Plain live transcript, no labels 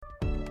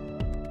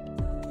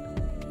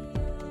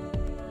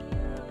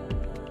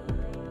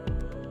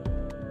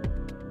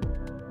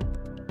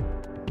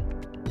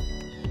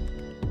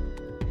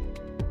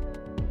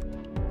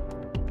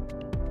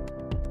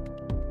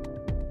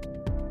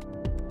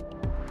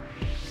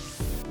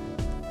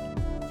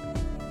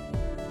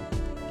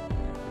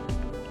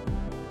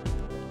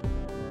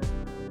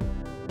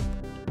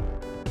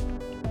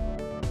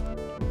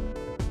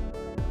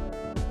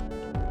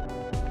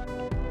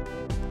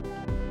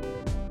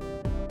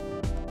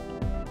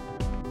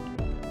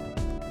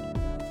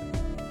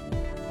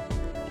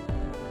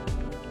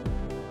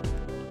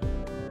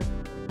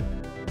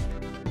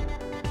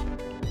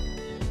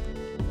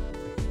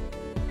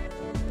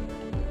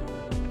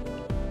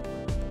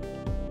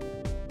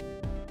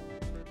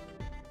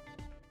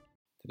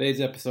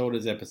Today's episode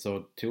is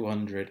episode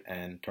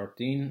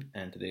 213,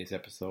 and today's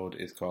episode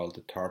is called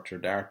The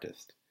Tortured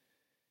Artist.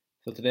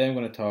 So, today I'm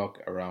going to talk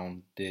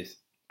around this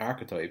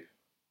archetype.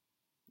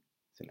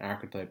 It's an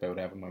archetype I would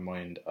have in my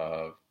mind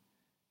of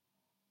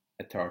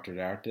a tortured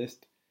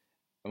artist.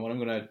 And what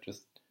I'm going to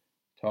just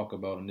talk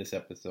about in this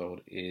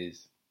episode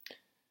is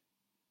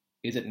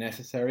it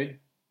necessary?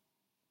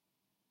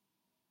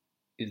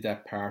 Is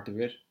that part of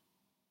it?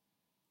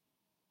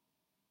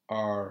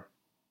 Or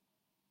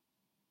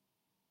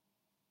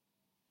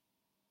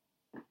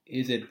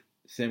is it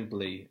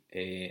simply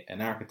an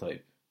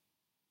archetype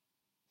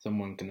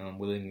someone can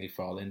unwillingly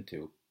fall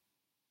into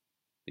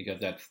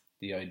because that's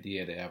the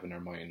idea they have in their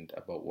mind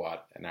about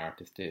what an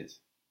artist is?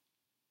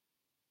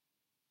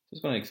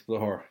 Just going to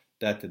explore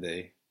that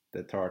today,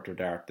 the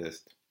tortured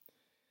artist.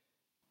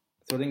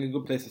 So I think a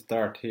good place to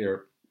start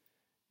here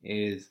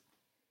is,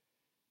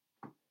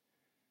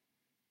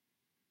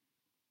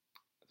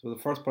 so the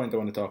first point I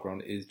want to talk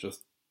around is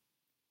just,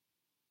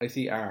 I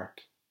see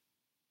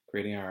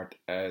creating art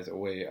as a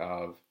way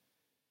of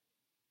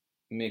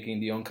making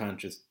the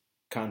unconscious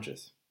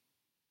conscious.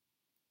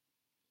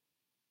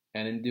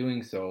 And in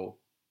doing so,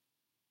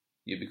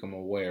 you become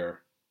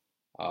aware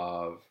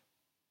of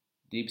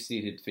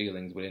deep-seated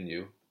feelings within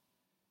you.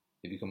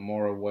 You become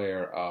more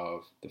aware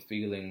of the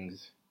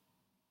feelings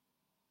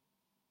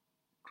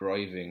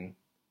driving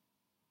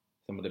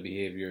some of the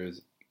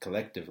behaviors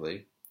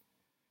collectively.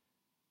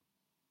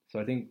 So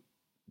I think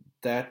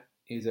that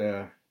is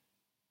a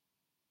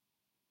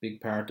big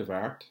part of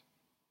art.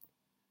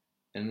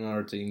 And in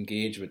order to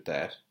engage with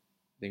that,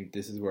 I think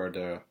this is where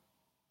the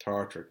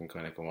torture can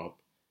kind of come up.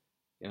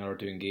 In order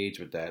to engage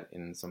with that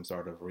in some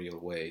sort of real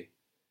way,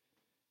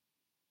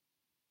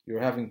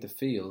 you're having to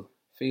feel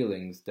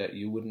feelings that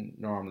you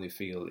wouldn't normally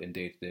feel in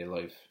day-to-day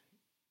life.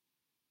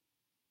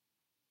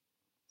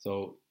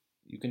 So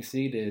you can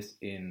see this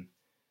in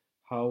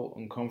how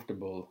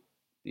uncomfortable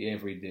the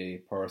everyday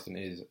person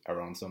is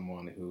around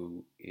someone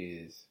who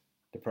is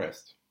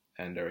depressed,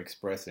 and they're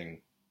expressing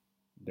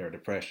their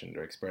depression,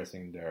 they're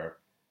expressing their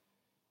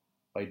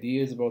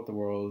ideas about the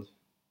world,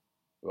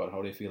 about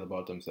how they feel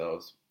about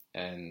themselves,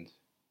 and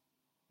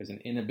there's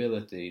an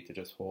inability to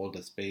just hold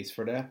a space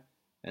for that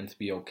and to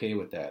be okay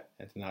with that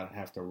and to not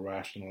have to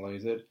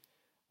rationalize it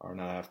or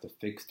not have to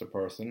fix the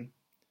person.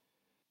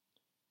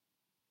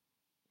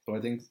 So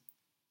I think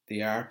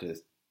the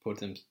artist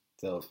puts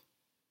himself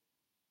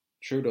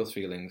through those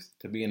feelings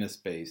to be in a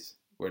space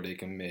where they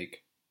can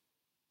make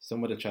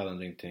some of the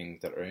challenging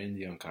things that are in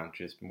the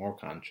unconscious more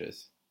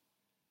conscious,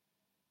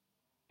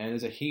 and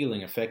there's a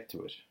healing effect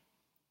to it.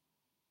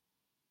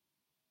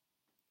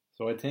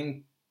 So I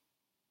think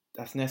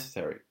that's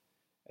necessary,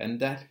 and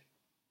that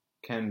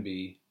can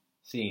be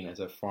seen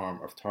as a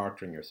form of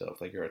torturing yourself,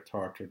 like you're a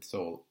tortured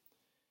soul.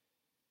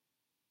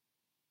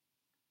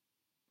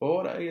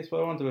 But I guess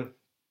what I want to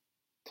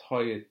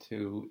tie it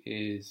to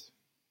is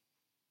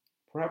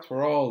perhaps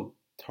we're all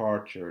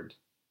tortured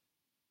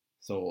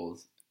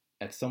souls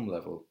at some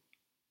level,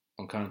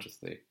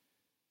 unconsciously,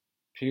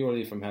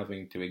 purely from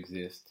having to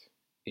exist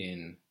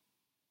in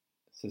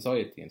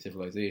society and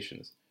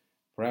civilizations.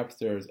 Perhaps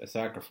there's a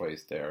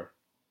sacrifice there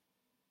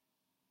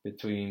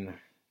between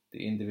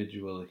the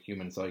individual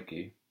human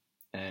psyche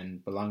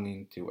and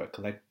belonging to a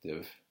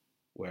collective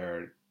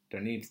where there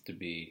needs to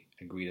be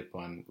agreed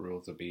upon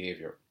rules of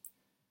behavior.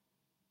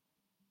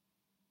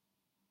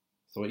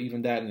 So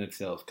even that in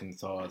itself can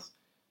cause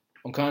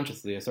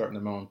unconsciously a certain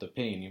amount of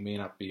pain you may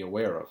not be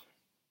aware of.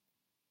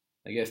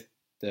 I guess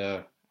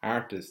the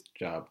artist's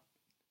job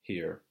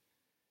here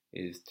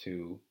is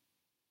to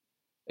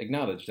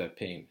acknowledge that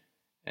pain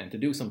and to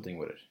do something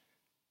with it.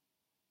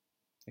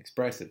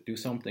 Express it, do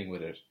something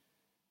with it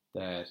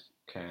that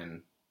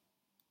can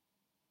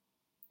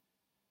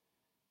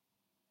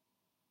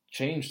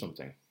change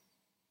something.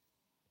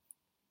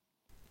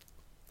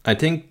 I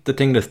think the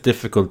thing that's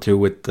difficult too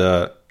with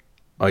the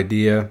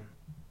idea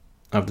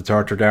of the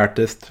tortured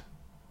artist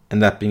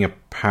and that being a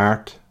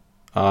part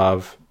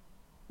of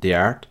the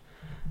art,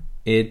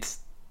 it's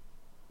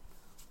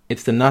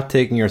the not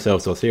taking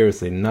yourself so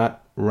seriously,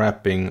 not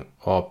wrapping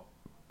up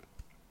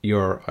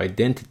your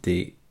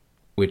identity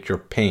with your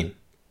pain.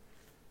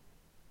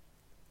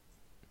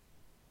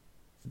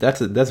 That's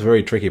a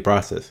very tricky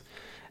process,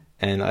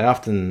 and I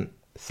often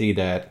see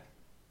that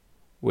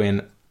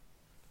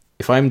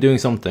if I'm doing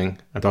something,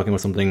 I'm talking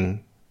about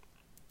something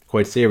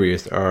quite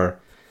serious or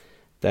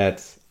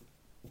that's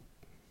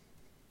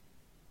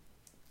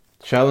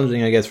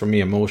challenging, I guess, for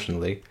me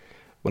emotionally.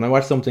 When I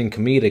watch something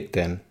comedic,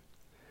 then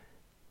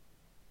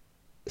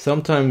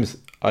sometimes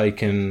I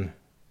can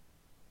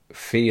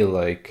feel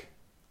like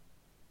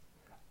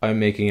I'm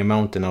making a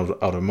mountain out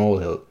of a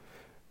molehill,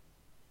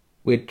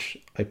 which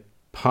I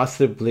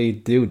possibly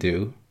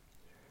do.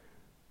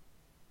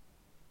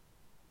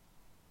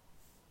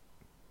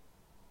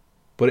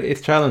 But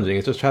it's challenging.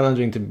 It's just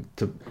challenging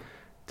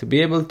to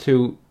be able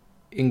to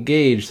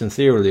engage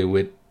sincerely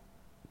with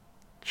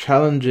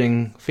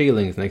challenging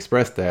feelings and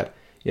express that,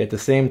 yet at the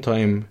same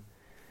time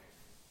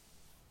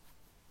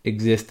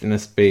exist in a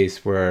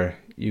space where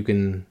you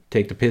can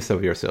take the piss out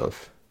of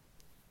yourself.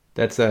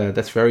 That's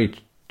very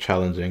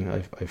challenging,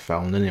 I've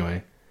found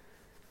anyway.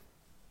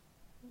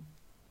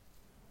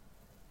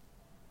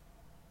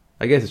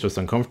 I guess it's just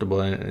uncomfortable,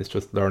 and it's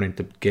just learning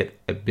to get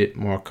a bit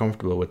more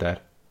comfortable with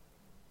that,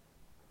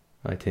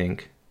 I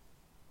think.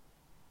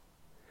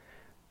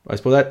 I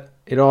suppose that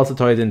it also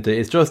ties into,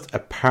 it's just a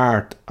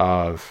part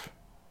of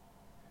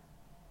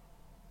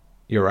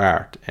your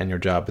art and your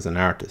job as an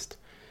artist.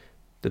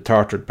 The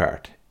tortured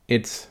part.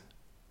 It's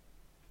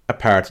a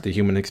part of the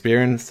human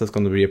experience that's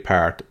going to be a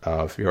part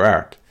of your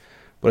art.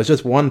 But it's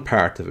just one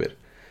part of it.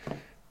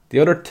 The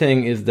other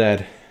thing is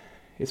that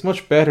it's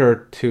much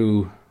better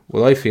to,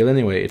 well, I feel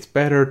anyway, it's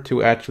better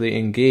to actually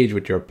engage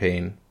with your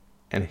pain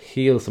and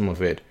heal some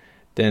of it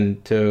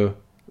than to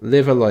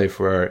live a life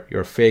where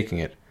you're faking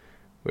it,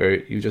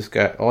 where you just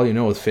got, all you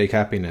know is fake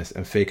happiness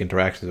and fake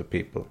interactions with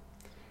people.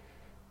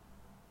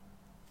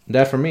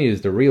 That for me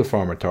is the real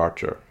form of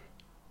torture.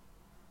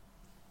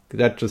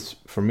 That just,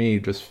 for me,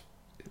 just,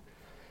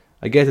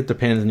 I guess it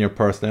depends on your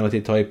personality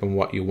type and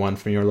what you want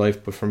from your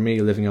life, but for me,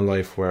 living a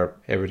life where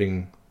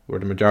where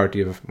the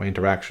majority of my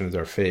interactions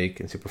are fake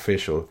and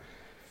superficial,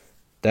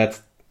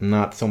 that's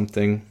not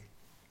something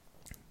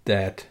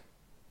that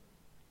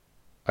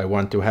I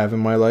want to have in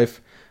my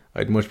life.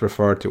 I'd much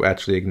prefer to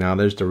actually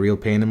acknowledge the real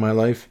pain in my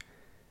life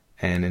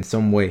and in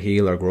some way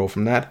heal or grow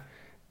from that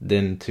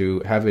than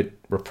to have it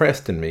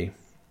repressed in me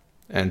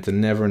and to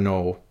never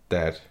know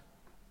that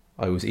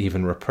I was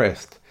even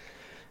repressed.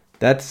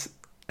 That's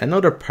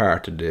another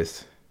part of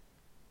this.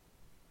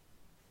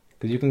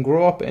 Because you can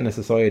grow up in a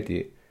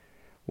society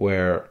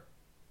where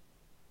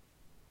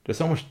there's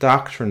so much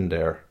doctrine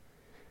there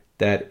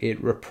that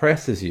it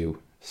represses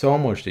you so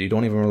much that you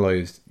don't even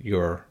realize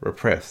you're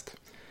repressed.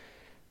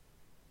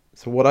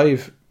 So what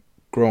I've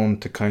grown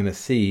to kind of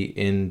see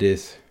in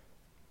this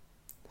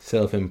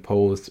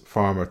self-imposed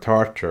form of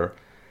torture,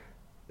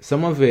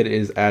 some of it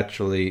is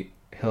actually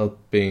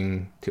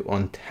helping to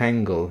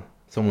untangle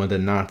some of the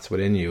knots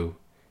within you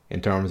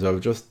in terms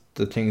of just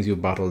the things you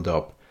bottled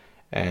up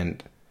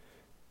and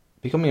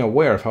becoming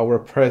aware of how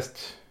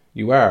repressed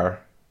you are,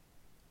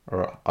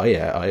 or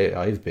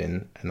I've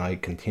been, and I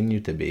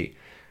continue to be,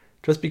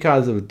 just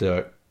because of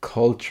the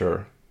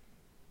culture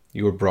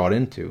you were brought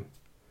into.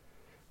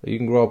 You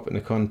can grow up in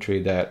a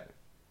country that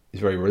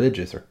is very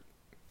religious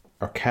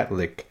or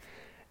Catholic,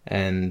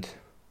 and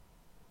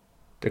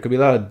there could be a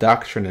lot of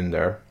doctrine in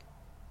there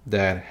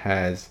that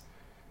has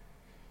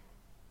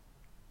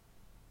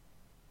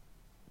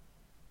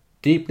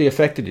deeply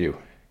affected you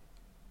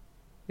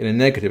in a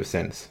negative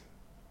sense,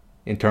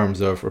 in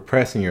terms of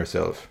repressing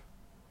yourself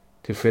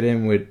to fit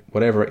in with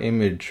whatever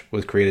image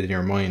was created in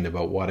your mind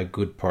about what a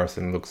good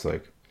person looks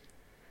like.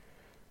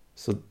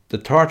 So the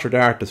tortured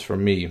artist for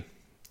me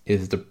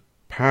is the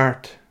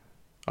part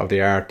of the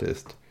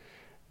artist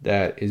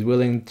that is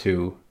willing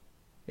to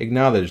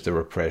acknowledge the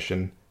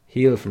repression,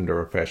 heal from the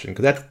repression,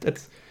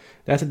 because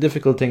that's a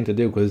difficult thing to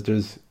do, because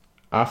there's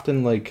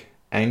often like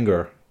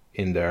anger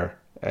in there,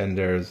 and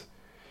there's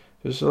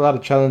a lot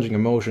of challenging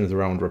emotions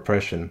around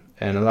repression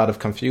and a lot of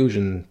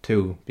confusion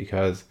too,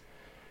 because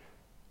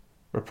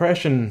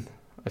repression,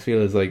 I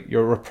feel, is like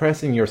you're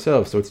repressing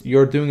yourself, so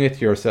you're doing it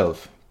to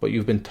yourself, but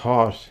you've been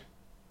taught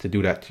to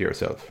do that to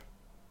yourself.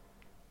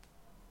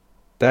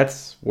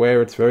 That's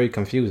where it's very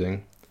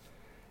confusing.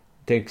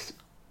 It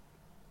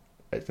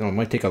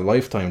might take a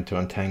lifetime to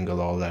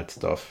untangle all that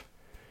stuff.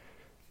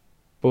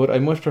 But I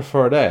much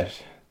prefer that,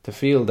 to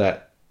feel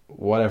that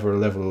whatever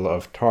level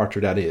of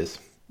torture that is,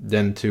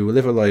 than to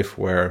live a life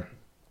where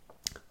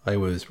I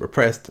was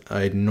repressed. I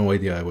had no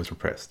idea I was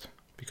repressed,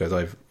 because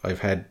I've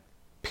had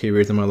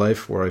periods in my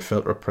life where I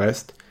felt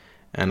repressed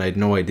and I had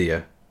no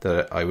idea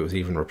that I was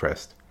even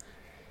repressed.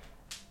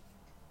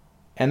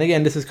 And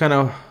again, this is kind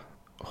of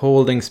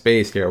holding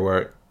space here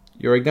where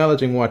you're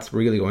acknowledging what's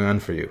really going on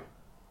for you,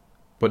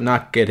 but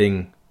not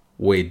getting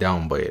weighed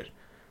down by it.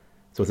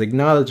 So it's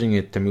acknowledging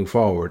it to move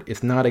forward.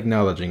 It's not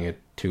acknowledging it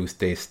to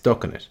stay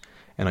stuck in it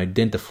and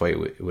identify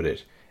with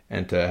it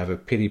and to have a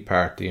pity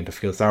party and to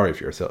feel sorry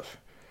for yourself.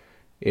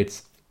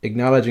 It's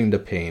acknowledging the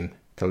pain,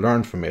 to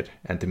learn from it,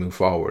 and to move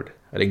forward.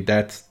 I think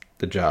that's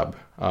the job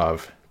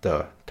of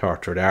the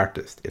tortured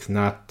artist. It's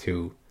not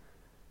to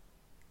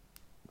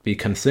be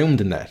consumed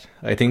in that.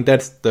 I think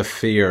that's the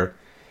fear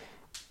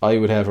I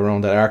would have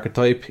around that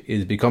archetype,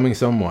 is becoming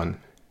someone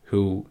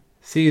who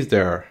sees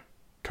their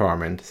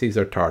torment, sees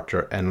their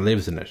torture, and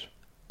lives in it,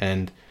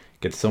 and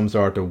gets some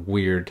sort of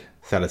weird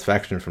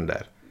satisfaction from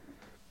that.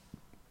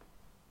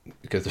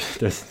 Because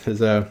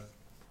there's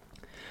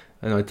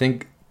I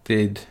think,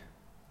 did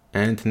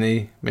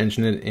Anthony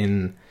mention it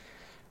in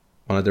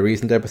one of the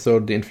recent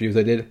episodes, the interviews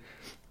I did,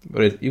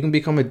 but you can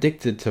become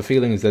addicted to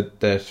feelings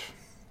that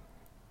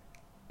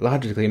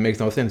logically it makes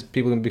no sense.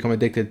 People can become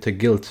addicted to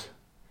guilt,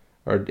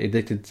 or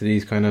addicted to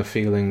these kind of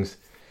feelings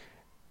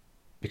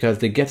because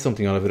they get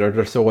something out of it, or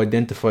they're so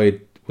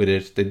identified with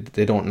it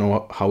they don't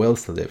know how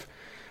else to live.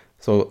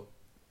 So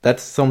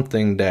that's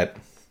something that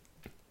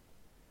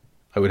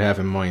I would have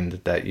in mind,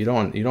 that you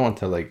don't want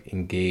to like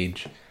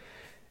engage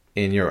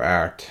in your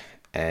art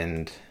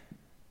and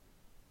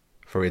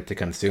for it to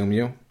consume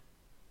you.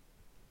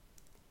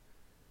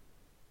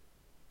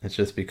 It's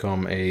just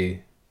become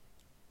a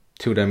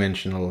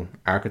two-dimensional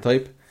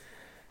archetype.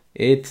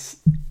 I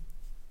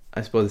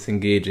suppose it's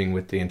engaging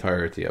with the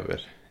entirety of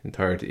it.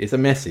 It's a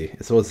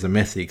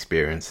messy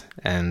experience.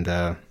 And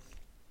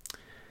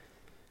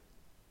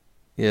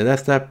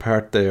that's that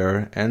part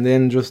there. And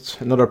then just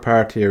another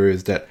part here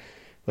is that,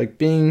 like,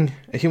 being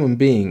a human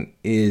being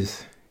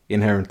is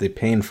inherently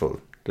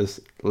painful.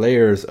 There's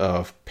layers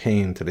of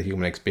pain to the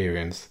human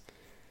experience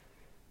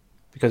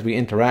because we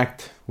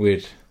interact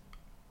with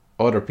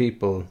other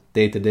people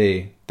day to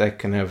day that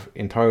can have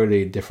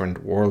entirely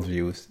different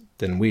worldviews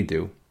than we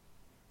do.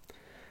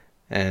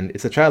 And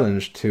it's a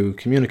challenge to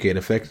communicate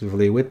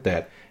effectively with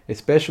that,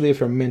 especially if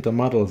your mental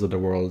models of the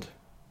world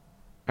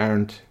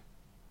aren't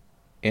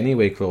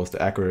anyway close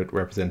to accurate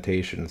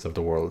representations of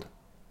the world.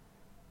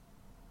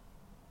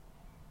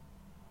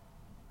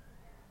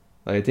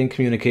 I think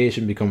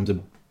communication becomes a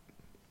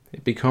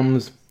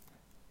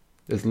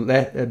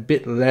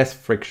bit less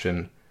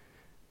friction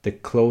the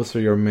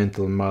closer your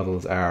mental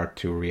models are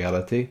to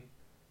reality.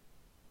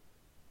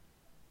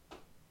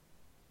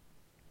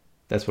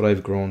 That's what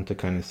I've grown to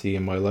kind of see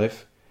in my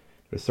life.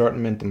 There's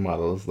certain mental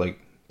models,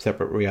 like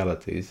separate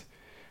realities,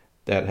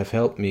 that have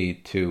helped me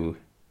to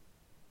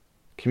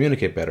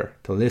communicate better,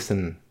 to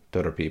listen to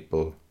other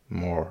people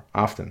more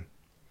often.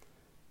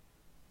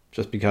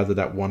 Just because of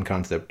that one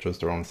concept,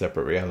 just around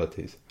separate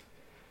realities.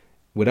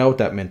 Without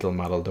that mental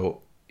model,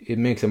 though, it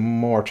makes it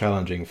more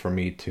challenging for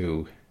me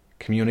to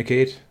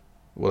communicate.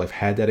 Well, I've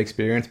had that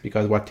experience,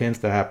 because what tends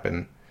to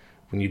happen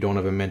when you don't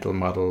have a mental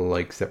model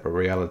like separate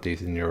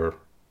realities in your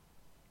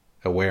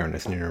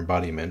awareness and your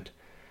embodiment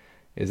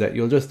is that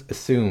you'll just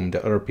assume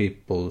that other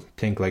people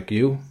think like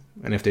you,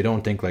 and if they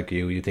don't think like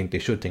you think they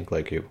should think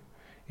like you.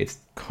 It's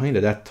kind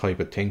of that type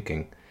of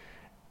thinking.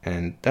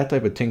 And that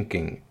type of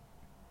thinking,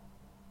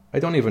 I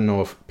don't even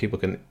know if people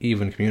can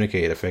even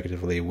communicate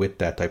effectively with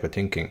that type of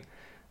thinking.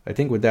 I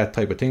think with that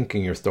type of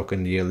thinking, you're stuck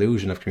in the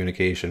illusion of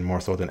communication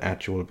more so than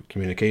actual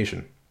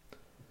communication.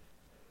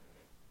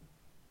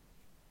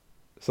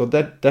 So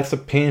that's a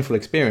painful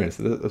experience.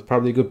 There's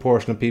probably a good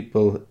portion of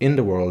people in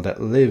the world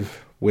that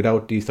live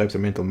without these types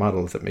of mental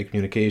models that make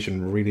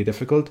communication really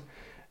difficult.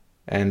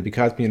 And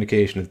because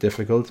communication is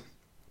difficult,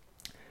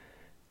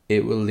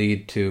 it will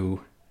lead to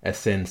a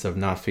sense of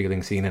not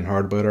feeling seen and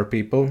heard by other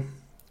people,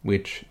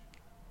 which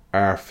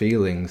are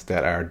feelings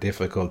that are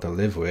difficult to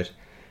live with,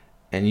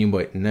 and you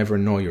might never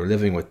know you're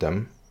living with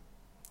them.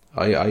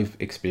 I've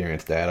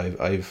experienced that.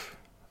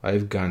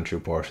 I've gone through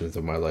portions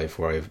of my life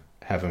where I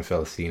haven't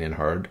felt seen and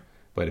heard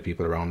by the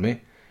people around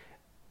me,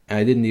 and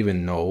I didn't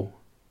even know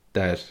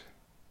that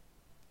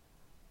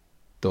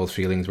those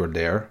feelings were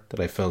there, that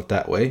I felt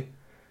that way.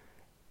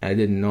 And I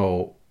didn't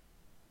know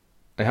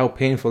how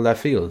painful that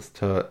feels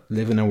to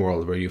live in a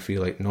world where you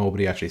feel like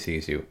nobody actually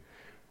sees you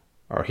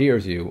or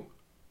hears you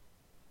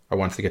or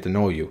wants to get to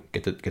know you,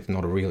 get to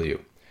know the real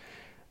you.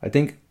 I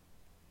think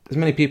there's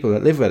many people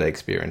that live with that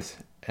experience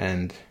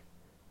and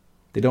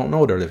they don't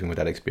know they're living with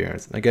that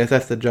experience. I guess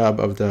that's the job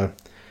of the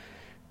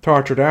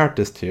tortured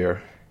artist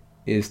here,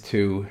 is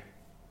to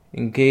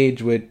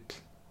engage with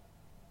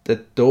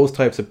those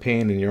types of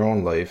pain in your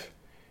own life,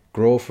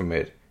 grow from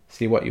it,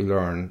 see what you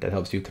learn that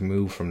helps you to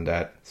move from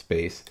that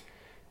space,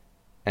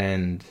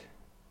 and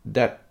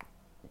that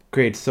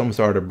creates some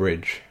sort of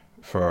bridge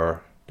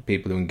for the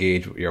people who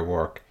engage with your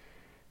work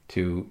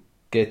to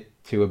get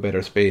to a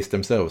better space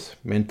themselves,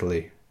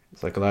 mentally,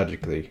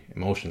 psychologically,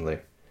 emotionally,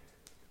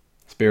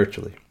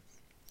 spiritually.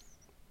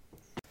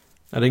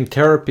 I think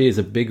therapy is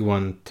a big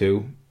one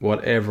too,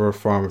 whatever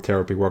form of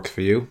therapy works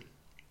for you.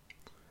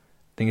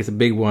 I think it's a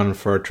big one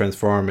for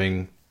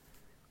transforming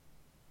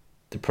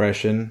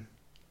depression,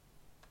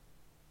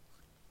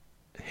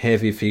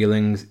 heavy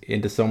feelings,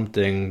 into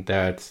something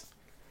that's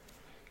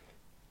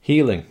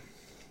healing.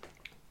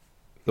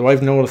 So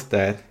I've noticed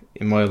that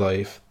in my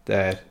life,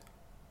 that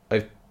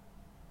I've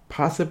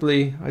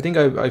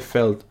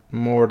felt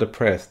more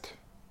depressed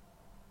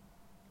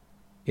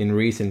in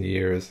recent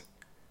years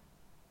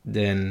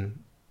than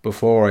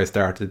before I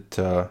started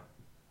to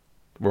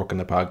work on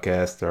the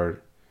podcast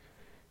or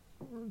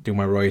do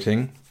my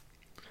writing.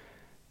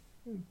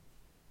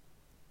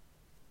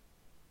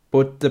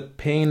 But the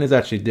pain is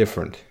actually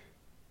different,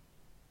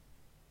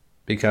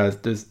 because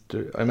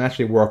I'm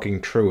actually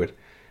working through it.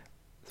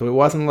 So it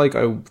wasn't like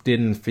I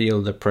didn't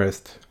feel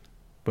depressed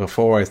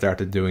before I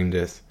started doing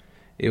this.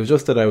 It was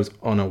just that I was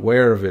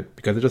unaware of it,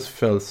 because it just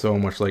felt so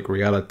much like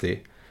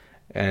reality.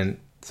 And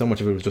so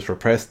much of it was just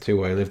repressed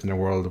too. I lived in a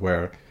world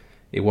where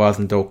it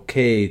wasn't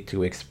okay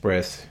to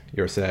express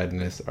your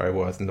sadness, or it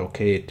wasn't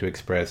okay to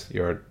express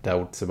your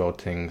doubts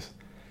about things.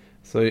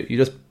 So you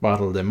just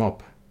bottle them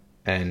up.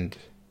 And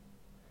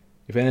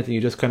if anything,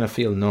 you just kind of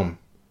feel numb,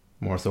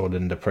 more so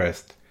than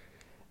depressed.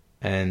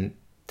 And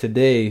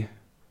today,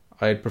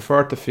 I'd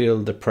prefer to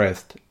feel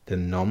depressed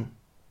than numb.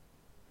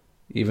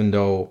 Even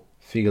though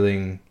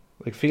feeling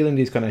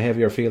these kind of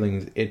heavier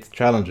feelings, it's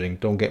challenging,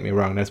 don't get me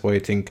wrong. That's why I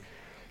think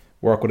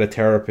work with a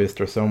therapist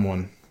or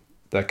someone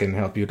that can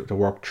help you to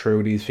work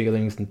through these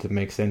feelings and to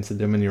make sense of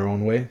them in your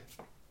own way.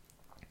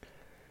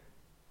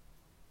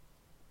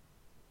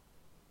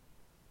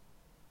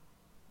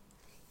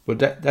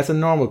 But that's a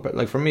normal,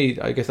 like for me,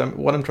 I guess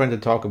what I'm trying to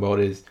talk about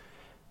is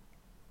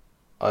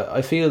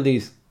I feel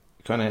these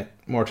kind of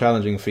more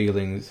challenging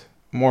feelings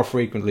more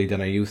frequently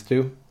than I used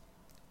to,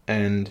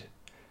 and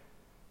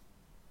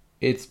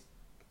it's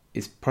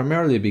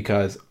primarily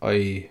because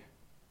I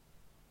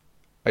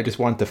just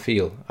want to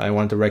feel. I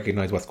want to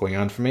recognize what's going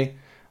on for me.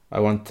 I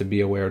want to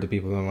be aware of the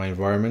people in my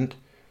environment,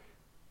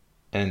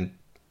 and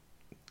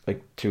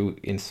like to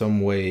in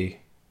some way,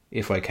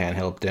 if I can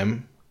help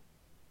them.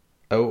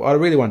 I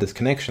really want this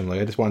connection.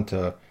 Like I just want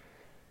to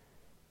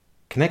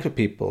connect with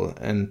people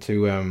and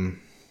to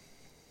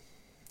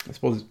I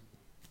suppose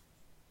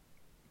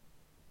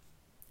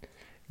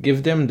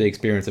give them the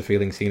experience of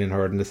feeling seen and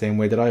heard in the same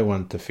way that I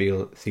want to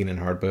feel seen and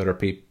heard by other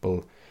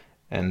people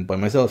and by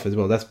myself as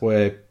well. That's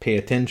why I pay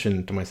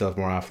attention to myself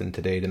more often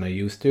today than I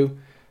used to.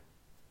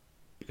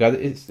 Because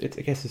it's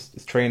I guess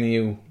it's training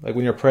you, like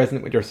when you're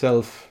present with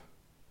yourself,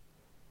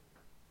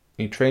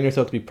 you train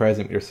yourself to be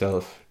present with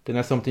yourself, then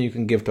that's something you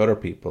can give to other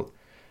people.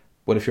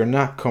 But if you're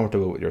not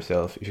comfortable with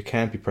yourself, if you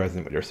can't be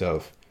present with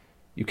yourself,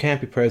 you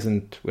can't be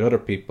present with other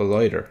people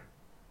either.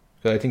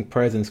 Because I think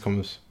presence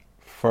comes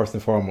first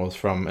and foremost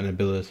from an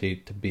ability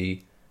to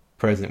be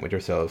present with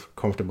yourself,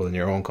 comfortable in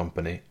your own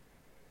company.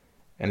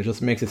 And it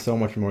just makes it so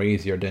much more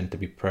easier then to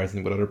be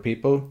present with other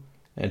people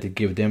and to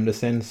give them the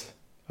sense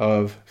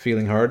of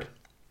feeling heard.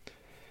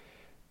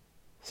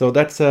 So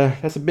that's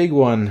a big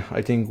one,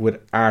 I think, with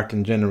art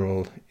in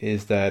general,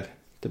 is that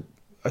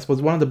I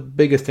suppose one of the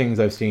biggest things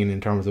I've seen in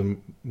terms of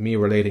me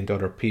relating to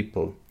other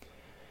people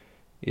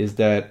is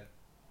that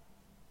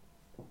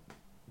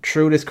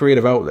through this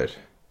creative outlet,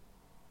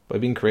 by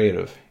being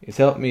creative, it's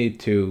helped me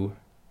to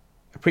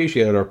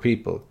appreciate other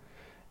people,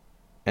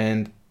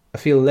 and I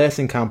feel less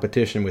in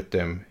competition with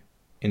them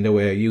in the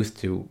way I used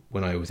to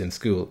when I was in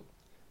school.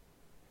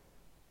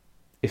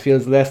 It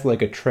feels less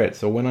like a threat.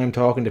 So when I'm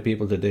talking to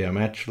people today, I'm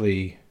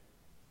actually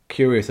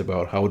curious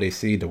about how they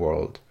see the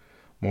world,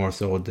 more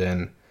so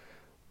than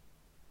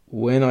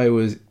when I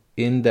was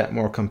in that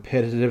more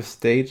competitive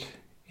state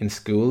in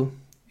school.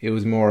 It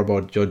was more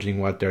about judging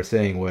what they're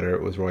saying, whether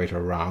it was right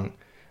or wrong,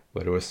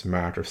 whether it was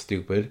smart or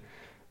stupid.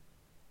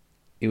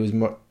 It was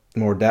more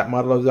that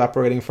model I was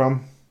operating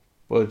from.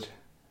 But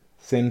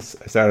since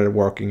I started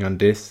working on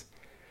this,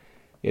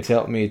 it's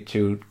helped me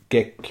to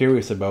get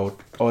curious about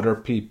other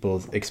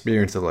people's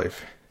experience of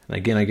life. And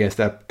again, I guess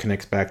that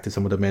connects back to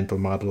some of the mental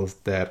models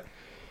that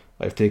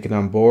I've taken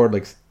on board,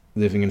 like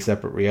living in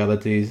separate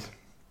realities.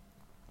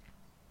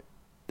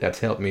 That's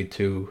helped me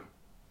to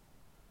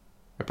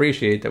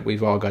appreciate that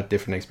we've all got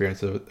different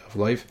experiences of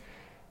life,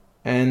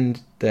 and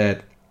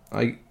that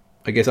I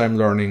guess I'm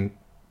learning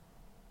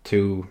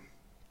to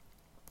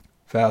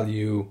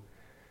value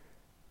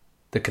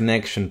the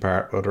connection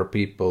part with other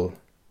people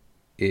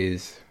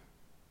is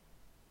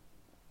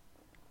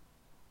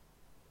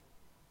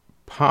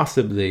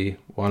possibly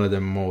one of the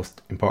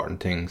most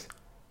important things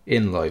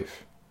in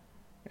life,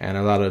 and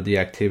a lot of the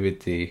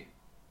activity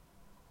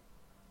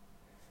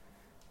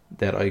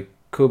that I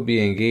could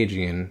be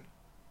engaging in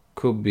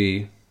could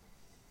be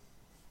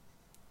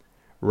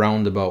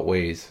roundabout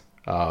ways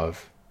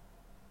of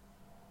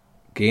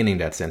gaining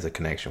that sense of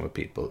connection with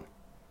people.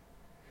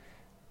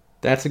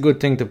 That's a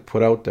good thing to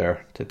put out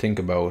there, to think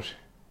about.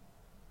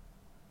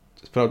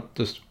 Just put out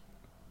just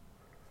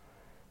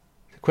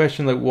the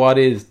question, like what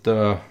is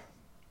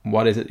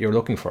it you're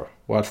looking for?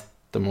 What's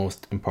the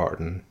most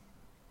important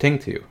thing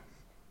to you?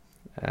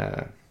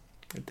 I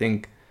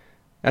think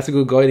that's a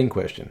good guiding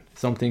question.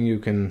 Something you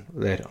can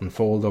let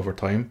unfold over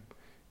time.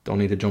 Don't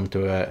need to jump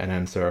to an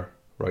answer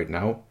right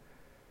now.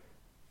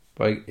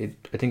 But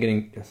I think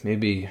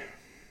maybe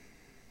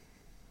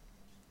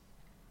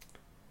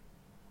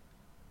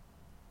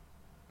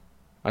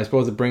I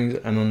suppose it brings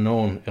an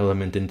unknown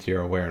element into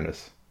your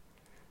awareness,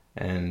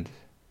 and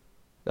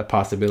the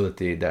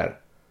possibility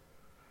that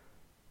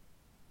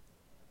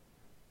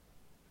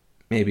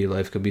maybe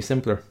life could be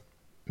simpler.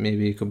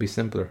 Maybe it could be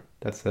simpler.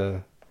 That's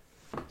I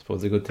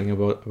suppose a good thing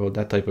about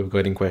that type of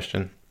guiding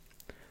question.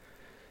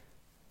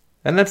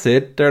 And that's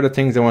it. They're the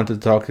things I wanted to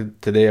talk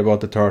today about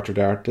the tortured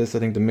artist. I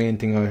think the main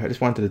thing I just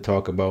wanted to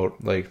talk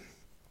about, like,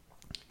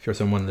 if you're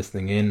someone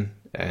listening in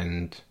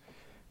and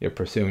you're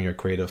pursuing your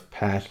creative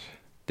path,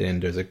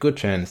 then there's a good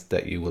chance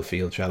that you will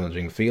feel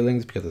challenging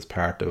feelings because it's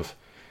part of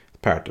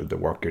the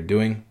work you're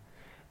doing.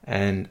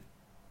 And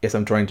yes,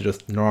 I'm trying to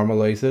just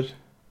normalize it.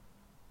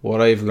 What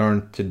I'm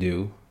learning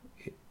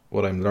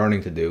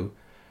to do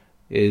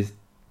is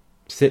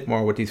sit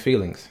more with these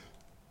feelings.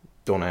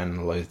 Don't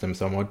analyze them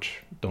so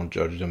much. Don't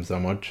judge them so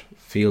much.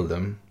 Feel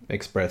them,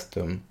 express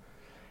them,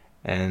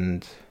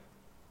 and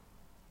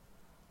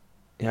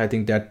yeah, I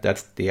think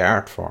that's the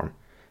art form.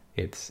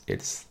 It's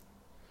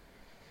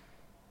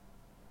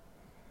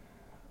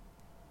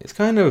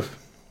kind of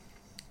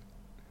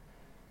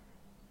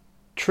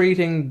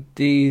treating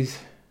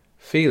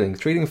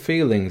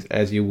feelings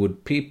as you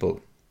would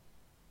people.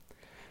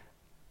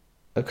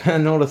 I've kind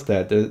of noticed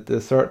that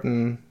there's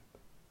certain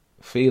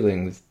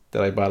feelings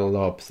that I bottle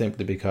up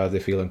simply because they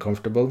feel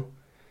uncomfortable.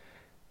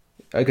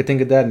 I could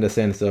think of that in the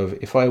sense of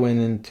if I went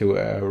into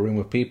a room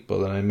of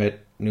people and I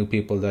met new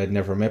people that I'd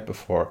never met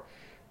before,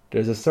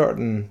 there's a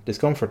certain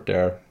discomfort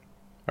there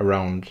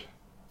around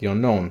the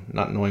unknown,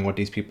 not knowing what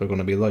these people are going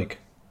to be like.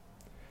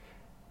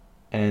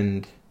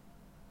 And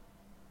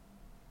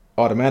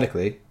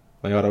automatically,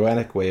 my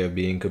automatic way of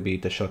being could be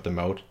to shut them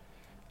out,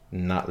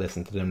 not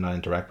listen to them, not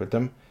interact with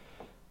them.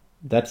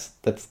 That's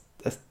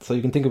so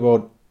you can think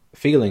about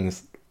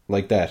feelings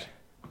like that.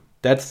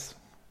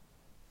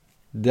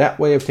 That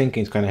way of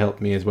thinking has kind of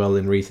helped me as well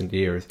in recent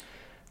years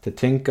to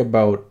think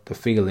about the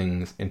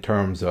feelings in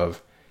terms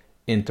of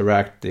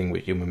interacting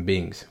with human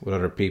beings, with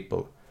other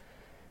people.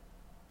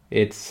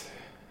 It's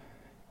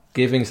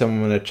giving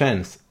someone a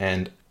chance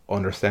and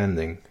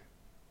understanding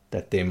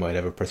that they might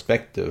have a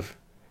perspective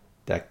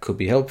that could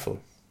be helpful.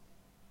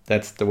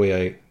 That's the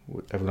way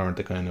I've learned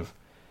to kind of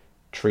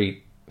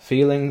treat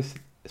feelings,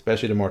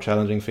 especially the more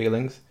challenging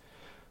feelings.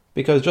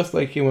 Because just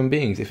like human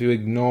beings, if you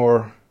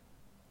ignore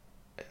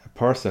a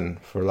person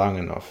for long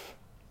enough,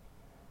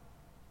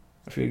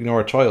 if you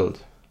ignore a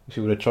child, if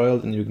you're with a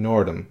child and you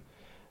ignore them,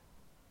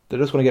 they're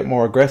just going to get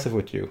more aggressive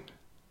with you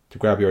to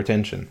grab your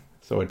attention.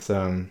 So it's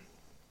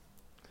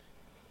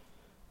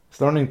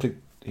learning to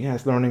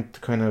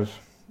kind of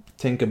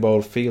think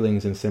about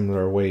feelings in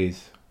similar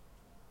ways.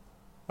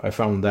 I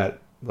found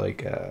that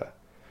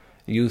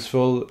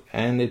useful,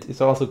 and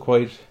it's also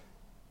quite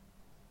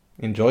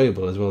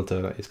enjoyable as well.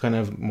 It's kind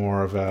of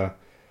more of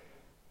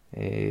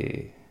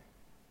it's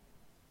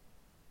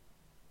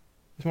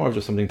more of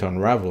just something to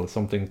unravel,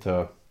 something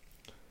to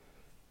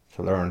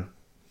learn.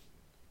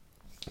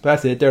 But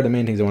that's it. They're the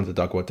main things I wanted to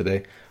talk about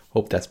today.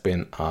 Hope that's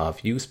been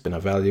of use, been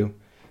of value.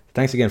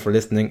 Thanks again for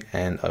listening,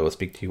 and I will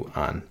speak to you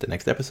on the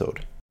next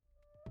episode.